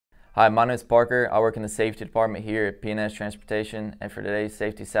Hi, my name is Parker. I work in the safety department here at P&S Transportation, and for today's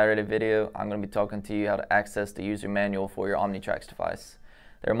Safety Saturday video, I'm going to be talking to you how to access the user manual for your Omnitracs device.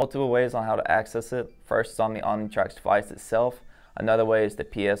 There are multiple ways on how to access it. First is on the Omnitracs device itself. Another way is the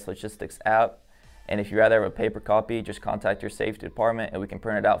PS Logistics app. And if you rather have a paper copy, just contact your safety department and we can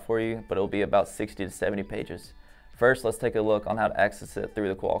print it out for you, but it'll be about 60 to 70 pages. First, let's take a look on how to access it through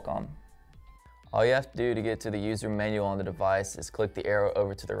the Qualcomm. All you have to do to get to the user manual on the device is click the arrow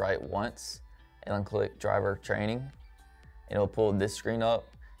over to the right once and then click driver training, and it'll pull this screen up.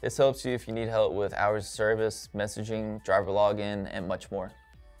 This helps you if you need help with hours of service, messaging, driver login, and much more.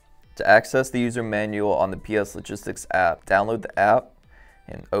 To access the user manual on the PS Logistics app, download the app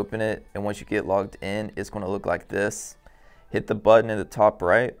and open it, and once you get logged in, it's going to look like this. Hit the button in the top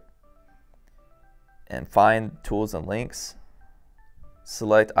right and find Tools and Links.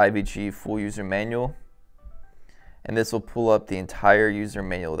 Select IVG Full User Manual, and this will pull up the entire user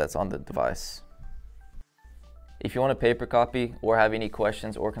manual that's on the device. If you want a paper copy or have any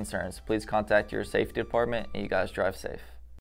questions or concerns, please contact your safety department, and you guys drive safe.